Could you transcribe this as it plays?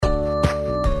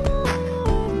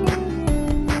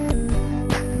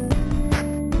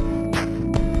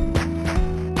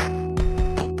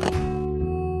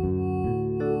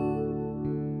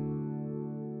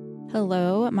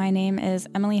my name is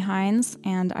Emily Hines,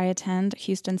 and I attend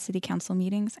Houston City Council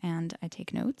meetings and I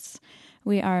take notes.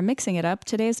 We are mixing it up.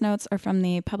 Today's notes are from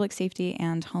the Public Safety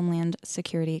and Homeland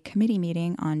Security Committee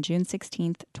meeting on June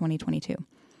 16th, 2022.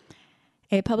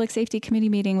 A Public Safety Committee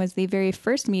meeting was the very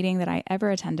first meeting that I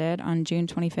ever attended on June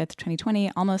 25th,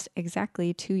 2020, almost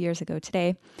exactly 2 years ago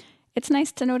today. It's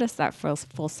nice to notice that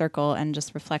full circle and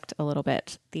just reflect a little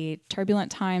bit. The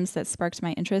turbulent times that sparked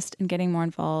my interest in getting more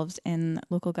involved in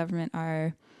local government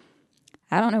are,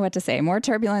 I don't know what to say, more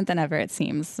turbulent than ever, it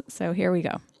seems. So here we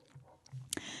go.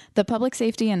 The Public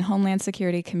Safety and Homeland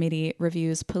Security Committee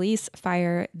reviews police,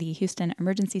 fire, the Houston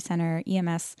Emergency Center,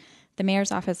 EMS, the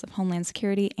Mayor's Office of Homeland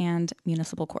Security, and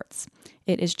municipal courts.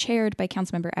 It is chaired by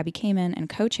Councilmember Abby Kamen and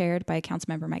co-chaired by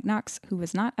Councilmember Mike Knox, who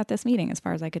was not at this meeting as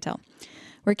far as I could tell.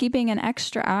 We're keeping an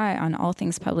extra eye on all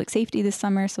things public safety this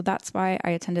summer, so that's why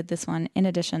I attended this one in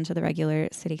addition to the regular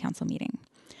City Council meeting.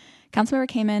 Councilmember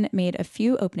Kamen made a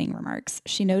few opening remarks.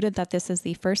 She noted that this is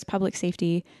the first Public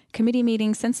Safety Committee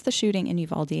meeting since the shooting in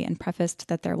Uvalde and prefaced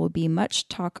that there will be much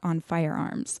talk on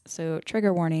firearms. So,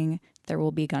 trigger warning, there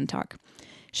will be gun talk.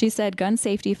 She said gun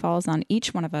safety falls on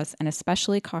each one of us and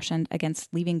especially cautioned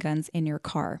against leaving guns in your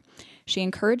car. She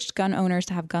encouraged gun owners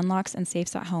to have gun locks and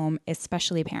safes at home,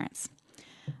 especially parents.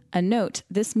 A note,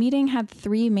 this meeting had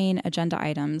 3 main agenda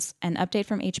items: an update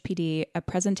from HPD, a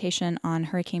presentation on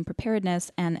hurricane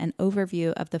preparedness, and an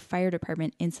overview of the fire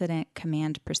department incident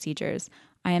command procedures.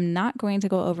 I am not going to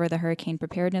go over the hurricane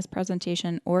preparedness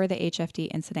presentation or the HFD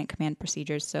incident command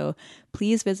procedures, so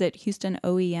please visit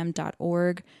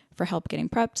houstonoem.org for help getting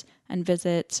prepped and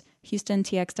visit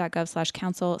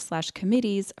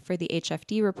houstontx.gov/council/committees for the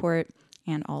HFD report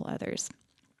and all others.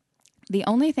 The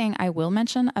only thing I will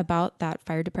mention about that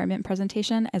fire department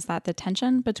presentation is that the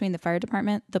tension between the fire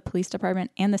department, the police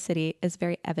department, and the city is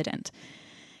very evident.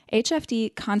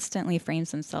 HFD constantly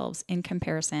frames themselves in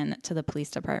comparison to the police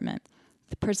department.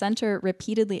 The presenter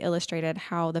repeatedly illustrated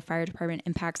how the fire department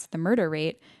impacts the murder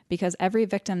rate because every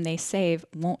victim they save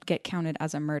won't get counted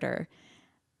as a murder.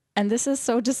 And this is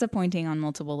so disappointing on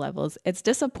multiple levels. It's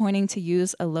disappointing to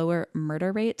use a lower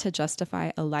murder rate to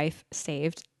justify a life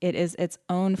saved. It is its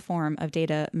own form of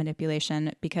data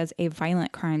manipulation because a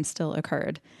violent crime still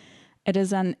occurred. It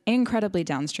is an incredibly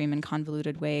downstream and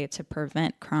convoluted way to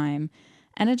prevent crime.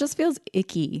 And it just feels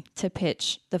icky to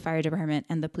pitch the fire department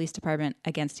and the police department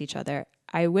against each other.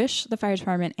 I wish the fire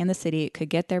department and the city could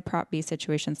get their Prop B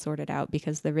situation sorted out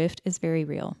because the rift is very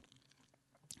real.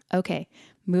 Okay,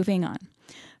 moving on.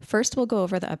 First, we'll go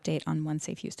over the update on One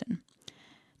Safe Houston.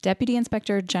 Deputy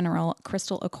Inspector General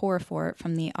Crystal Okorafor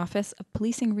from the Office of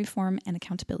Policing Reform and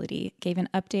Accountability gave an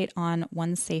update on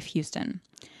One Safe Houston.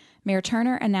 Mayor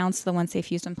Turner announced the One Safe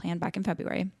Houston plan back in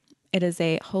February. It is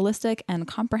a holistic and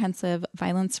comprehensive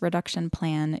violence reduction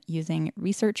plan using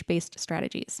research-based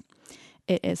strategies.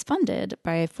 It is funded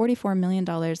by $44 million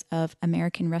of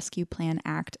American Rescue Plan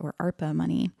Act, or ARPA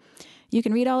money. You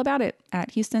can read all about it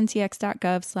at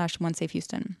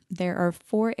houstontx.gov/OneSafeHouston. There are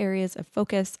 4 areas of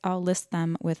focus. I'll list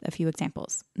them with a few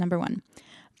examples. Number 1,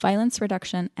 violence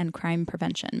reduction and crime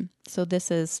prevention. So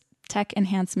this is tech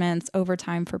enhancements,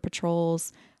 overtime for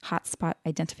patrols, hotspot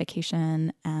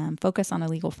identification, focus on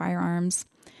illegal firearms.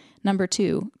 Number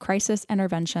 2, crisis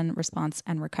intervention, response,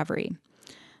 and recovery.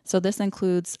 So this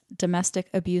includes domestic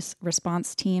abuse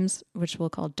response teams, which we'll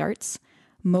call DARTs,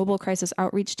 mobile crisis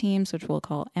outreach teams, which we'll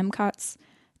call MCOTs,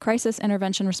 crisis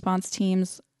intervention response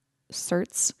teams,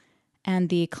 CIRTs, and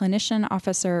the Clinician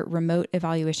Officer Remote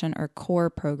Evaluation, or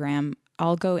CORE program.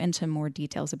 I'll go into more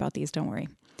details about these, don't worry.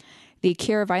 The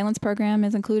Cure Violence program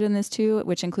is included in this too,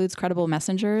 which includes Credible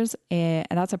Messengers, and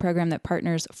that's a program that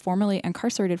partners formerly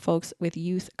incarcerated folks with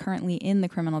youth currently in the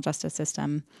criminal justice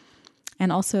system,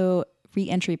 and also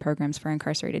re-entry programs for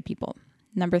incarcerated people.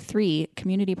 Number 3,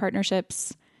 community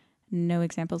partnerships, no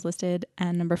examples listed.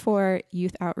 And number 4,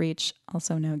 youth outreach,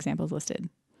 also no examples listed.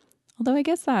 Although I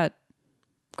guess that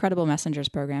Credible Messengers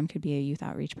program could be a youth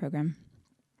outreach program.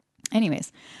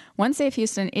 Anyways, One Safe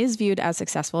Houston is viewed as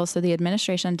successful, so the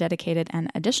administration dedicated an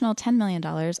additional $10 million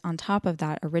on top of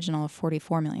that original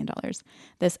 $44 million.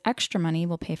 This extra money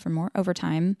will pay for more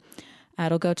overtime.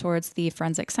 It'll go towards the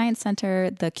Forensic Science Center,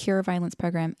 the Cure Violence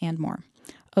program, and more.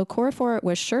 Okorafor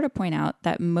was sure to point out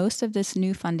that most of this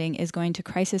new funding is going to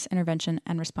crisis intervention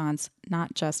and response,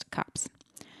 not just cops.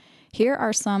 Here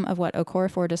are some of what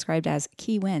Okorafor described as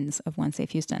key wins of One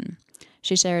Safe Houston.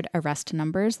 She shared arrest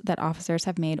numbers that officers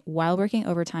have made while working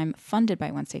overtime funded by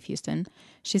One Safe Houston.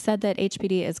 She said that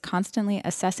HPD is constantly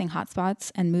assessing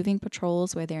hotspots and moving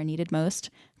patrols where they are needed most.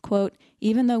 Quote,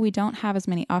 even though we don't have as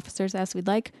many officers as we'd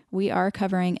like, we are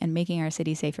covering and making our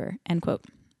city safer, end quote.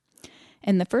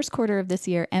 In the first quarter of this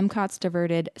year, MCOTS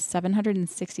diverted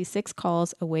 766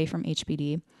 calls away from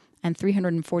HPD and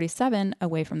 347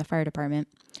 away from the fire department.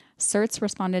 CERTS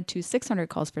responded to 600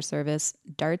 calls for service.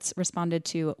 DARTS responded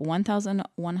to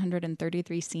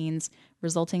 1,133 scenes,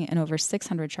 resulting in over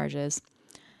 600 charges.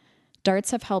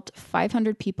 DARTS have helped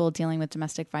 500 people dealing with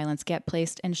domestic violence get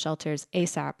placed in shelters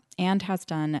ASAP and has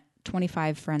done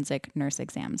 25 forensic nurse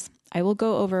exams. I will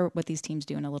go over what these teams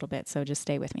do in a little bit, so just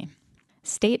stay with me.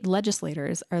 State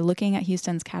legislators are looking at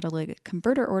Houston's catalytic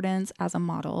converter ordinance as a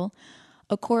model.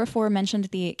 Okorafor mentioned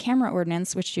the camera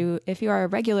ordinance, which if you are a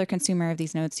regular consumer of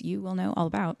these notes, you will know all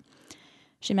about.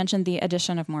 She mentioned the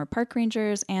addition of more park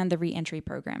rangers and the reentry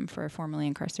program for formerly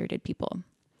incarcerated people.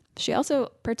 She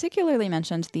also particularly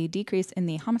mentioned the decrease in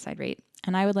the homicide rate,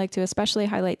 and I would like to especially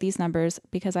highlight these numbers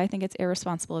because I think it's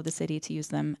irresponsible of the city to use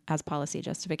them as policy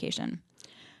justification.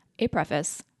 A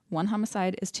preface: one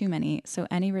homicide is too many, so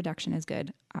any reduction is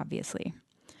good, obviously.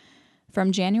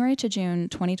 From January to June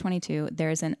 2022, there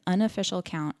is an unofficial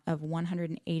count of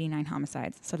 189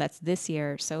 homicides. So that's this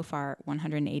year, so far,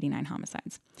 189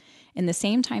 homicides. In the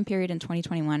same time period in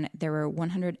 2021, there were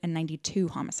 192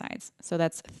 homicides. So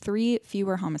that's 3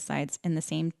 fewer homicides in the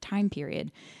same time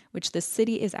period, which the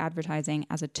city is advertising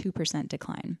as a 2%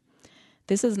 decline.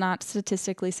 This is not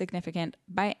statistically significant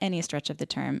by any stretch of the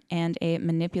term and a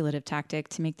manipulative tactic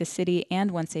to make the city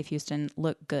and One Safe Houston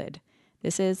look good.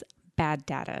 This is bad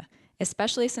data,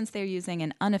 especially since they're using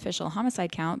an unofficial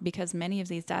homicide count because many of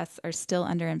these deaths are still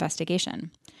under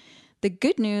investigation. The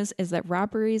good news is that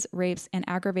robberies, rapes, and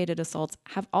aggravated assaults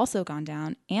have also gone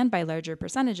down, and by larger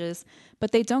percentages,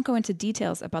 but they don't go into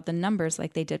details about the numbers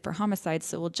like they did for homicides,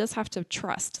 so we'll just have to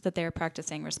trust that they are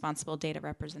practicing responsible data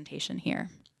representation here.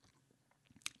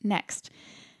 Next,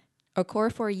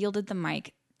 Okorafor yielded the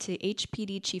mic to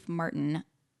HPD Chief Martin,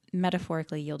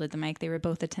 metaphorically yielded the mic. They were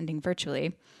both attending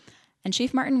virtually. And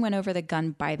Chief Martin went over the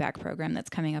gun buyback program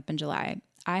that's coming up in July.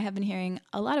 I have been hearing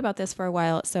a lot about this for a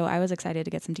while, so I was excited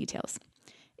to get some details.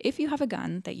 If you have a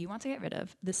gun that you want to get rid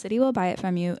of, the city will buy it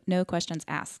from you, no questions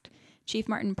asked. Chief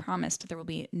Martin promised there will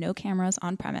be no cameras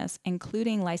on premise,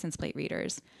 including license plate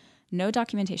readers. No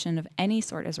documentation of any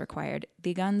sort is required.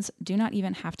 The guns do not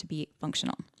even have to be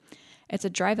functional. It's a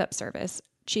drive-up service.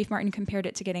 Chief Martin compared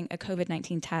it to getting a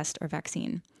COVID-19 test or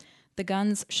vaccine. The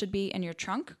guns should be in your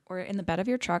trunk or in the bed of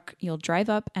your truck. You'll drive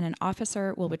up and an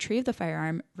officer will retrieve the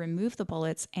firearm, remove the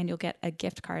bullets, and you'll get a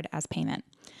gift card as payment.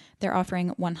 They're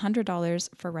offering $100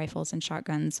 for rifles and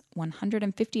shotguns,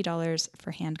 $150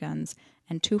 for handguns,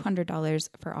 and $200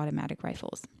 for automatic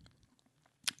rifles.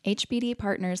 HPD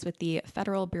partners with the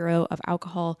Federal Bureau of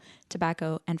Alcohol,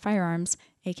 Tobacco, and Firearms,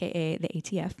 aka the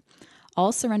ATF.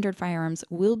 All surrendered firearms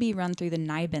will be run through the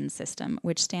NIBIN system,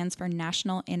 which stands for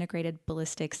National Integrated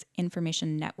Ballistics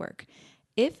Information Network.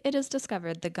 If it is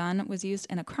discovered the gun was used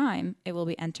in a crime, it will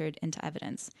be entered into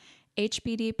evidence.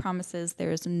 HPD promises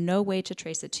there is no way to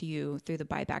trace it to you through the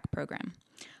buyback program.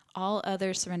 All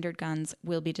other surrendered guns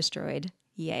will be destroyed.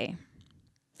 Yay.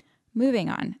 Moving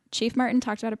on, Chief Martin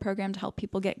talked about a program to help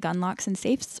people get gun locks and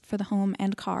safes for the home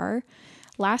and car.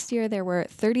 Last year, there were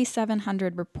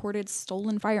 3,700 reported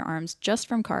stolen firearms just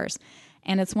from cars,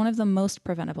 and it's one of the most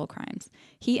preventable crimes.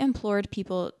 He implored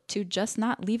people to just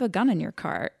not leave a gun in your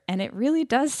car, and it really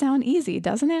does sound easy,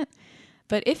 doesn't it?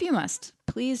 But if you must,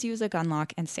 please use a gun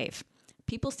lock and safe.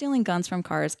 People stealing guns from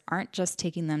cars aren't just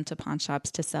taking them to pawn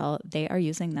shops to sell, they are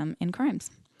using them in crimes.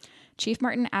 Chief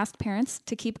Martin asked parents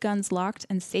to keep guns locked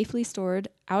and safely stored.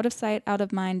 Out of sight, out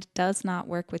of mind does not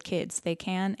work with kids. They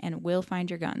can and will find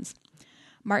your guns.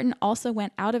 Martin also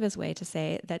went out of his way to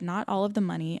say that not all of the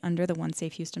money under the One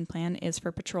Safe Houston plan is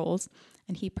for patrols,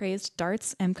 and he praised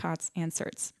DARTS, MCOTS, and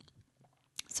CERTS.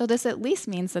 So this at least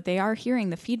means that they are hearing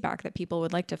the feedback that people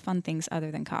would like to fund things other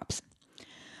than cops.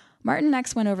 Martin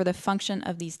next went over the function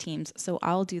of these teams, so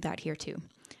I'll do that here too.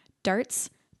 DARTS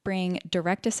bring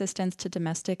direct assistance to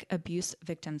domestic abuse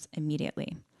victims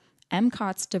immediately.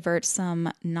 MCOTS divert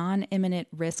some non-imminent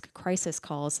risk crisis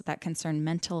calls that concern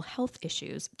mental health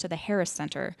issues to the Harris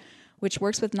Center, which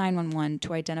works with 911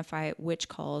 to identify which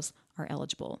calls are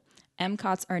eligible.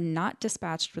 MCOTS are not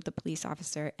dispatched with the police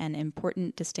officer, an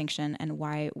important distinction and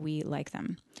why we like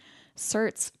them.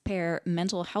 CERTS pair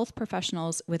mental health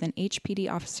professionals with an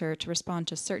HPD officer to respond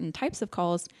to certain types of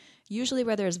calls, usually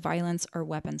where there is violence or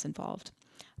weapons involved.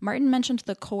 Martin mentioned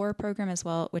the CORE program as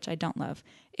well, which I don't love.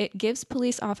 It gives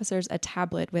police officers a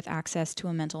tablet with access to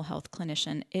a mental health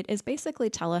clinician. It is basically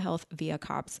telehealth via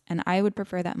cops, and I would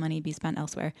prefer that money be spent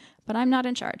elsewhere, but I'm not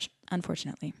in charge,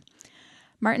 unfortunately.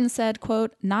 Martin said,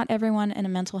 quote, "Not everyone in a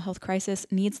mental health crisis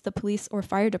needs the police or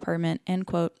fire department," end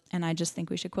quote, and I just think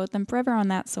we should quote them forever on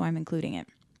that, so I'm including it.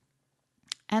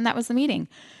 And that was the meeting.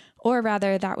 Or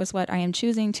rather, that was what I am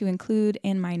choosing to include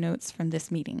in my notes from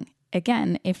this meeting.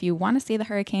 Again, if you want to see the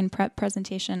hurricane prep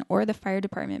presentation or the fire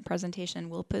department presentation,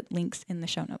 we'll put links in the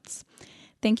show notes.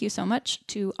 Thank you so much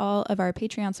to all of our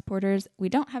Patreon supporters. We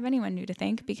don't have anyone new to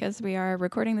thank because we are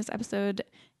recording this episode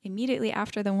immediately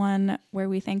after the one where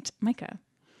we thanked Micah.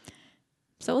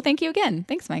 So we'll thank you again.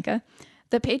 Thanks, Micah.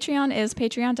 The Patreon is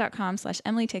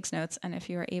patreon.com/EmilyTakesNotes. And if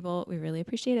you are able, we really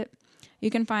appreciate it. You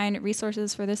can find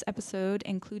resources for this episode,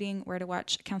 including where to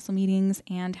watch council meetings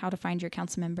and how to find your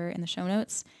council member in the show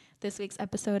notes. This week's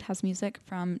episode has music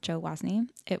from Joe Wozni.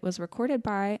 It was recorded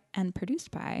by and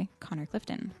produced by Connor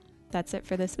Clifton. That's it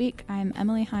for this week. I'm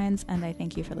Emily Hines, and I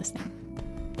thank you for listening.